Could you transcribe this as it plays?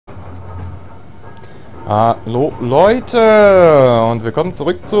Hallo Leute und willkommen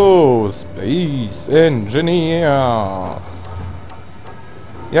zurück zu Space Engineers.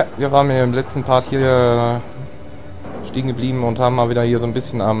 Ja, wir waren hier im letzten Part hier stehen geblieben und haben mal wieder hier so ein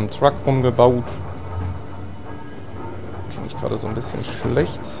bisschen am Truck rumgebaut. Kenne ich gerade so ein bisschen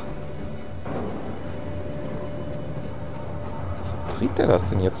schlecht. Wieso dreht der das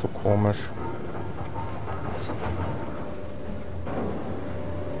denn jetzt so komisch?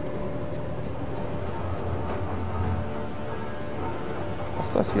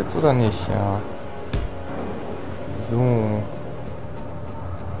 Passt das jetzt oder nicht? Ja. So.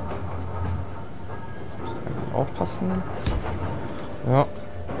 Das müsste eigentlich auch passen. Ja.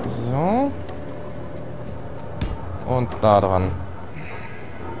 So. Und da dran.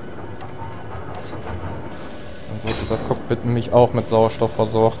 Dann sollte das Cockpit nämlich auch mit Sauerstoff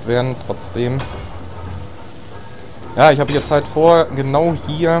versorgt werden. Trotzdem. Ja, ich habe jetzt halt vor, genau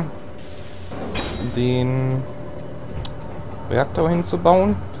hier den Reaktor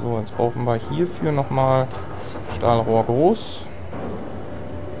hinzubauen. So, jetzt brauchen wir hierfür nochmal Stahlrohr groß.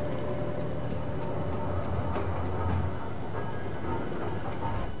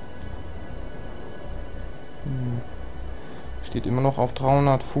 Steht immer noch auf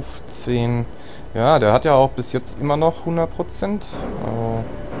 315. Ja, der hat ja auch bis jetzt immer noch 100%. Also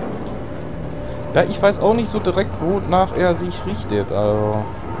ja, ich weiß auch nicht so direkt, wonach er sich richtet. Also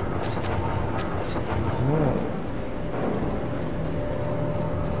so.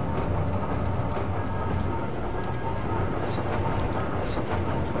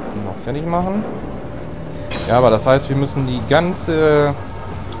 Fertig machen. Ja, aber das heißt, wir müssen die ganze,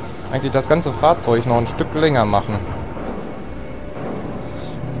 eigentlich das ganze Fahrzeug noch ein Stück länger machen. So.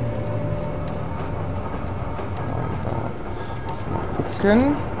 Jetzt mal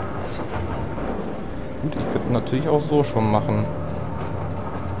gucken. Gut, ich könnte natürlich auch so schon machen.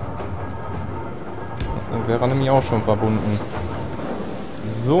 Dann wäre nämlich auch schon verbunden.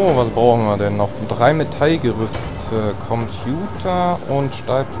 So, was brauchen wir denn noch? 3 Metallgerüste, Computer und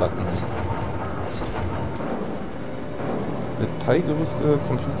Stahlplatten. Metallgerüste,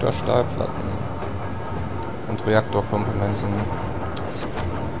 Computer, Stahlplatten. Und Reaktorkomponenten.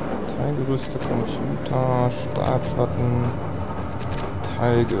 Metallgerüste, Computer, Stahlplatten,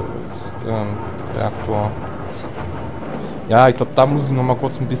 Metallgerüst, Reaktor. Ja, ich glaube, da muss ich noch mal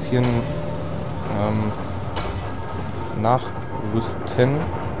kurz ein bisschen nachproduzieren.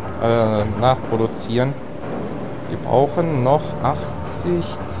 Wir brauchen noch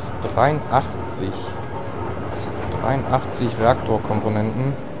 83 Reaktorkomponenten.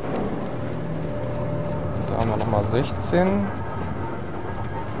 Und da haben wir nochmal 16.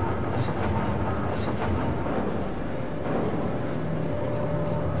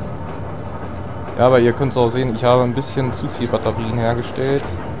 Ja, aber ihr könnt es auch sehen, ich habe ein bisschen zu viel Batterien hergestellt.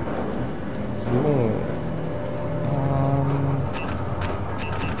 So.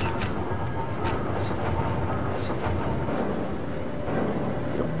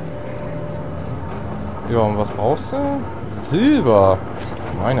 Ja, und was brauchst du? Silber.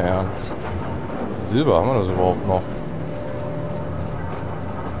 Meine Herren. Silber haben wir das überhaupt noch?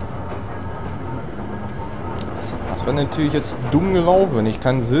 Das wäre natürlich jetzt dumm gelaufen, wenn ich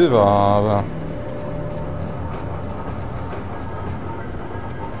kein Silber habe.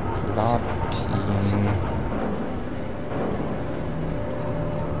 Platin.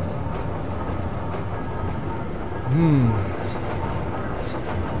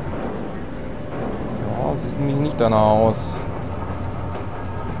 Sieht nämlich nicht danach aus.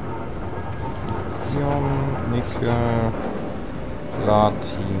 Silizium, Nickel,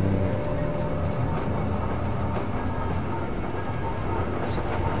 Platin.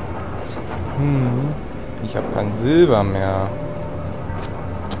 Ich habe kein Silber mehr.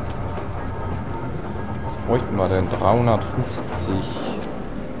 Was bräuchten wir denn? 350.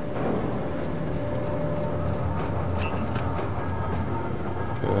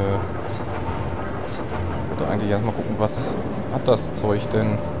 Eigentlich erstmal gucken, was hat das Zeug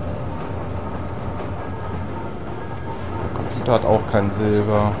denn? Der Computer hat auch kein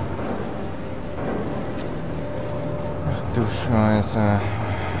Silber. Ach du Scheiße.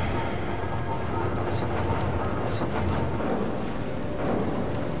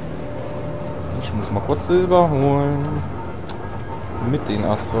 Ich muss mal kurz Silber holen. Mit den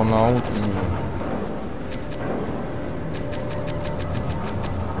Astronauten.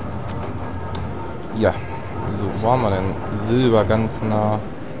 Ja. So, wo haben wir denn? Silber ganz nah.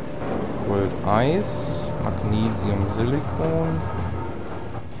 Gold, Eis. Magnesium, Silikon.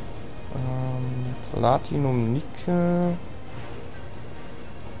 Platinum, Nickel.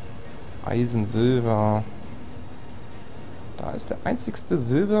 Eisen, Silber. Da ist der einzigste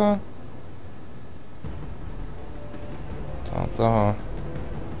Silber. Tatsache.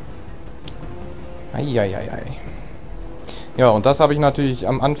 Eieiei. Ja, und das habe ich natürlich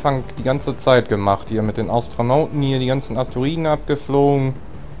am Anfang die ganze Zeit gemacht. Hier mit den Astronauten hier, die ganzen Asteroiden abgeflogen.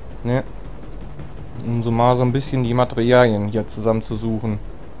 Ne? Um so mal so ein bisschen die Materialien hier zusammenzusuchen.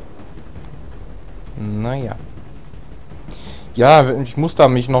 Naja. Ja, ich muss da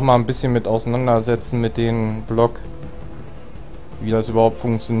mich noch mal ein bisschen mit auseinandersetzen mit dem Blog. Wie das überhaupt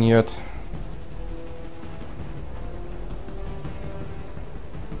funktioniert.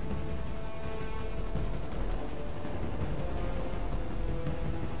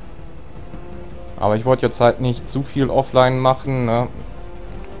 Aber ich wollte jetzt halt nicht zu viel offline machen, ne?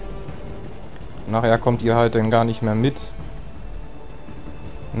 Nachher kommt ihr halt dann gar nicht mehr mit.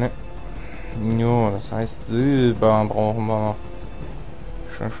 Ne? Jo, das heißt Silber brauchen wir.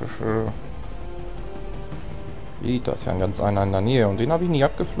 Geht das ja ganz einer in der Nähe. Und den habe ich nie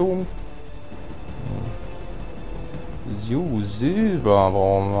abgeflogen. So, Silber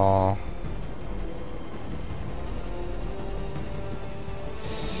brauchen wir.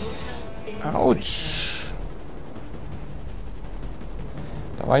 Autsch.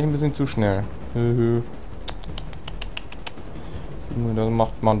 Da war ich ein bisschen zu schnell. Das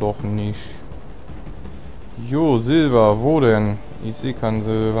macht man doch nicht. Jo, Silber. Wo denn? Ich sehe kein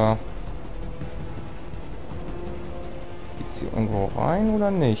Silber. Geht's hier irgendwo rein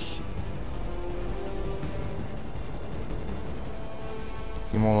oder nicht? Ich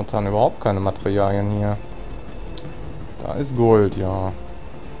sehe momentan überhaupt keine Materialien hier. Da ist Gold, ja.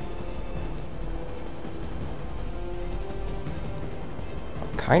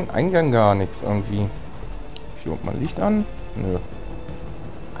 Kein Eingang, gar nichts irgendwie. Hier unten mal Licht an? Nö.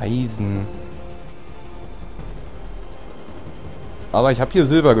 Eisen. Aber ich habe hier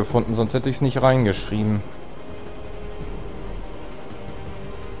Silber gefunden, sonst hätte ich es nicht reingeschrieben.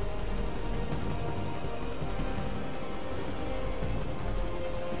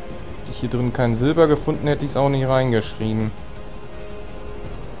 Hätte ich hier drin kein Silber gefunden, hätte ich es auch nicht reingeschrieben.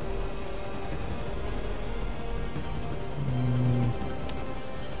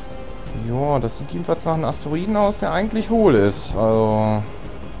 Ja, das sieht jedenfalls nach einem Asteroiden aus, der eigentlich hohl ist. Also...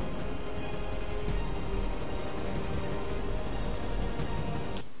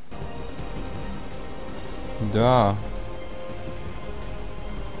 Da.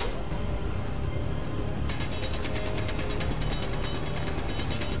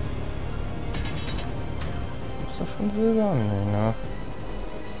 Ist das schon Silber? Nee, ne?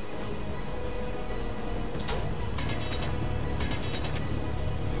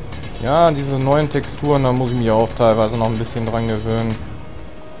 Ja, diese neuen Texturen, da muss ich mich auch teilweise noch ein bisschen dran gewöhnen.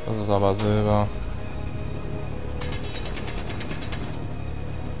 Das ist aber Silber.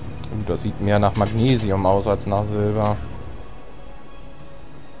 Und das sieht mehr nach Magnesium aus als nach Silber.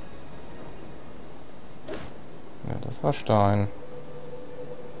 Ja, das war Stein.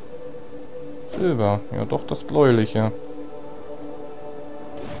 Silber. Ja, doch das Bläuliche.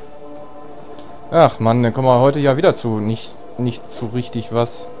 Ach Mann, dann kommen wir heute ja wieder zu nicht zu richtig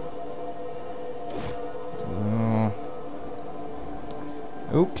was.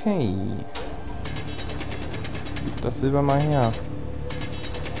 Okay. Gib das Silber mal her.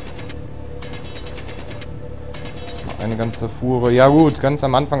 Das war eine ganze Fuhre. Ja gut, ganz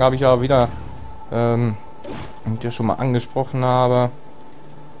am Anfang habe ich ja wieder, wie ich ja schon mal angesprochen habe.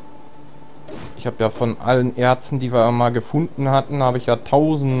 Ich habe ja von allen Erzen, die wir mal gefunden hatten, habe ich ja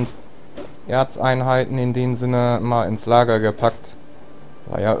 1000 Erzeinheiten in dem Sinne mal ins Lager gepackt.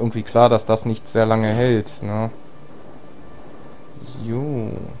 War ja irgendwie klar, dass das nicht sehr lange hält, ne? Jo.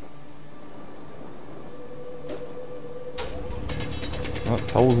 Ja,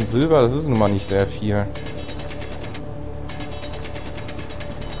 1000 Silber, das ist nun mal nicht sehr viel.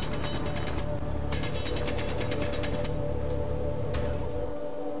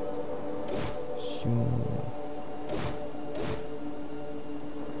 So.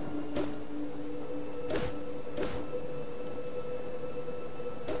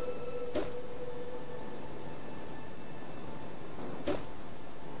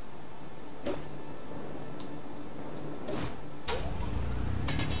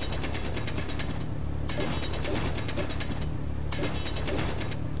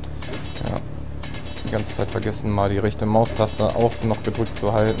 Die ganze Zeit vergessen, mal die rechte Maustaste auch noch gedrückt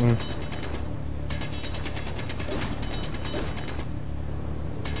zu halten.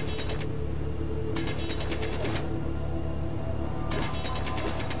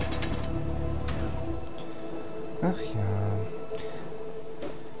 Ach ja.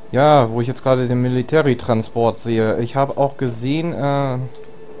 Ja, wo ich jetzt gerade den Military-Transport sehe. Ich habe auch gesehen,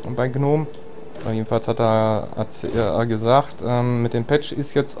 bei Gnome, jedenfalls hat er gesagt, mit dem Patch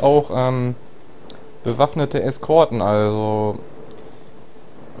ist jetzt auch bewaffnete Eskorten, also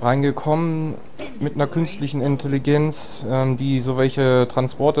reingekommen mit einer künstlichen Intelligenz, die so welche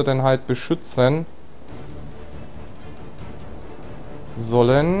Transporte dann halt beschützen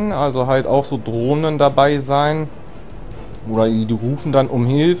sollen. Also halt auch so Drohnen dabei sein. Oder die rufen dann um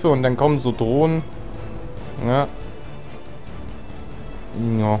Hilfe und dann kommen so Drohnen. Ja.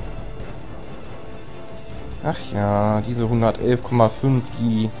 Ja. Ach ja, diese 111,5,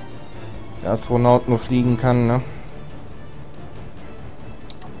 die der Astronaut nur fliegen kann, ne?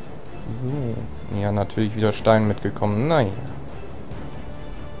 So. Ja, natürlich wieder Stein mitgekommen. Nein.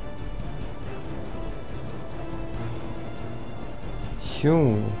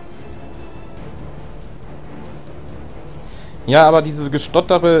 Jo. Ja, aber dieses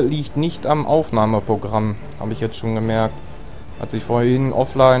Gestottere liegt nicht am Aufnahmeprogramm. Habe ich jetzt schon gemerkt. Als ich vorhin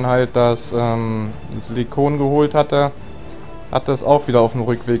offline halt das Silikon geholt hatte, hat das auch wieder auf dem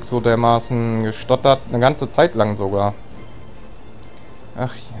Rückweg so dermaßen gestottert. Eine ganze Zeit lang sogar.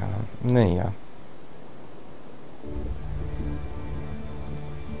 Ach ja, naja.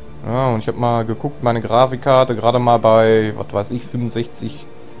 Ja, und ich habe mal geguckt, meine Grafikkarte gerade mal bei, was weiß ich, 65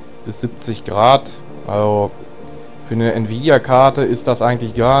 bis 70 Grad. Also für eine Nvidia-Karte ist das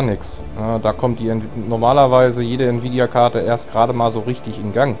eigentlich gar nichts. Ja, da kommt die normalerweise jede Nvidia-Karte erst gerade mal so richtig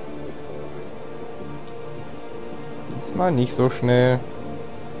in Gang. Diesmal nicht so schnell.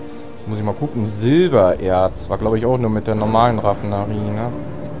 Jetzt muss ich mal gucken. Silbererz war, glaube ich, auch nur mit der normalen Raffinerie, ne?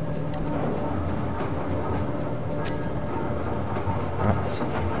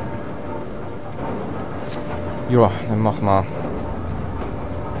 Ja, dann mach mal.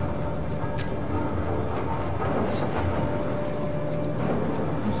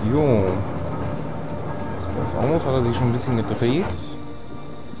 Jo. Sieht das aus? Hat er sich schon ein bisschen gedreht?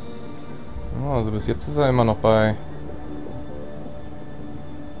 Ja, also bis jetzt ist er immer noch bei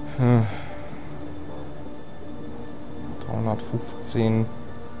 315.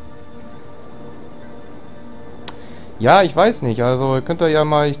 Ja, ich weiß nicht. Also könnt ihr ja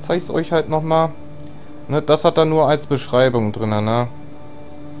mal, ich zeige es euch halt nochmal. Ne, das hat er nur als Beschreibung drin, ne?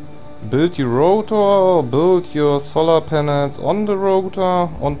 Build your rotor, build your solar panels on the rotor,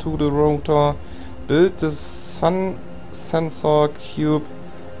 onto the rotor, build the sun sensor cube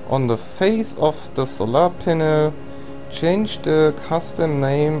on the face of the solar panel, change the custom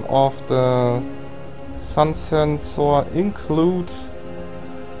name of the sun sensor, include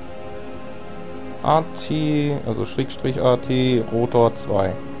AT, also Schrägstrich AT, Rotor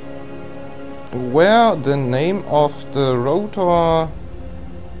 2. Where the name of the rotor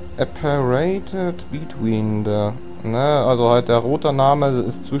apparated between the... Ne, also halt der Rotorname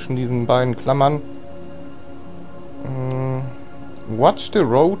ist zwischen diesen beiden Klammern. Watch the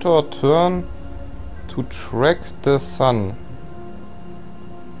rotor turn to track the sun.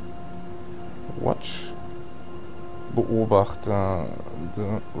 Watch. Beobachte.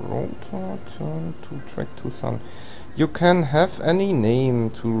 The rotor turn to track to sun. You can have any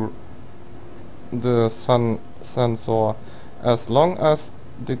name to the sun sensor as long as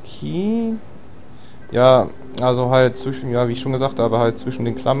the key, ja, also halt zwischen, ja, wie ich schon gesagt habe, halt zwischen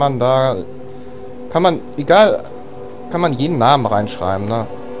den Klammern, da kann man, egal, kann man jeden Namen reinschreiben, ne?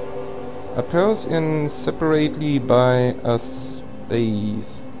 Appears in separately by a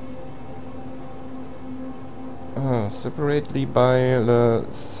space. Separately by the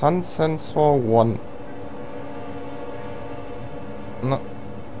sun sensor 1. Na.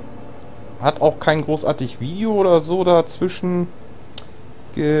 Hat auch kein großartig Video oder so dazwischen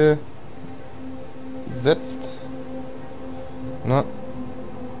gesetzt. Ne?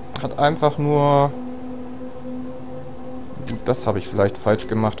 Hat einfach nur... Das habe ich vielleicht falsch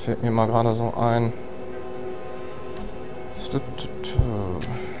gemacht, fällt mir mal gerade so ein.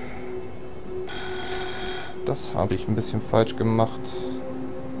 Das habe ich ein bisschen falsch gemacht.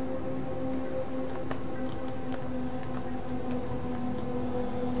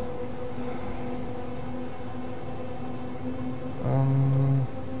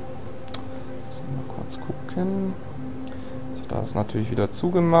 Mal kurz gucken. So, da ist natürlich wieder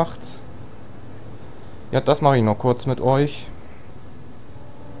zugemacht. Ja, das mache ich noch kurz mit euch.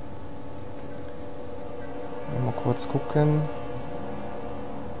 Mal kurz gucken,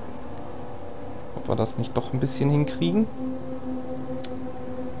 ob wir das nicht doch ein bisschen hinkriegen.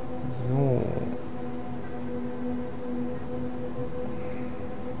 So.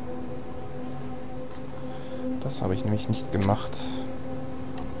 Das habe ich nämlich nicht gemacht.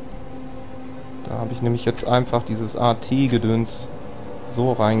 Da habe ich nämlich jetzt einfach dieses AT-Gedöns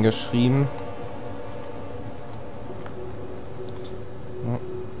so reingeschrieben.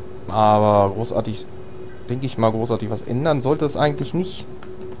 Aber großartig, denke ich mal, großartig was ändern sollte es eigentlich nicht.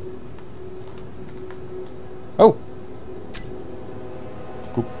 Oh.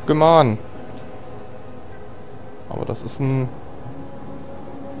 Guck mal an. Aber das ist ein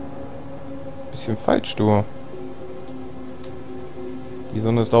bisschen falsch, du. Die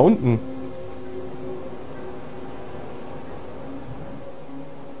Sonne ist da unten.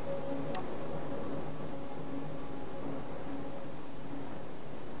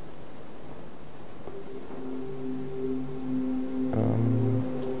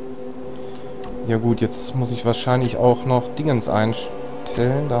 Ja gut, jetzt muss ich wahrscheinlich auch noch Dingens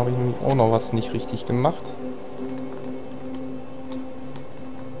einstellen. Da habe ich nämlich auch noch was nicht richtig gemacht.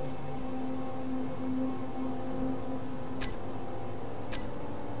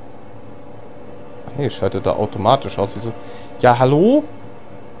 Ach nee, schaltet da automatisch aus. Wieso? Ja, hallo?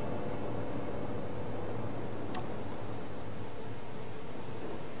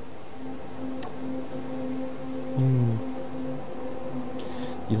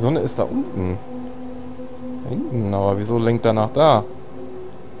 Die Sonne ist da unten. Da hinten, aber wieso lenkt er nach da?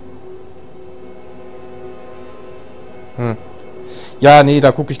 Ja, nee,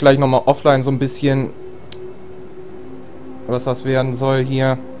 da gucke ich gleich nochmal offline so ein bisschen, was das werden soll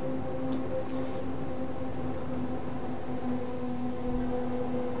hier.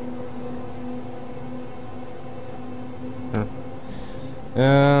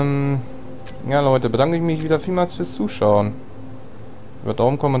 Ja, Leute, bedanke ich mich wieder vielmals fürs Zuschauen. Über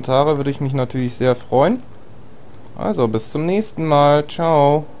Daumen, Kommentare würde ich mich natürlich sehr freuen. Also, bis zum nächsten Mal.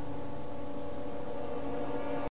 Ciao.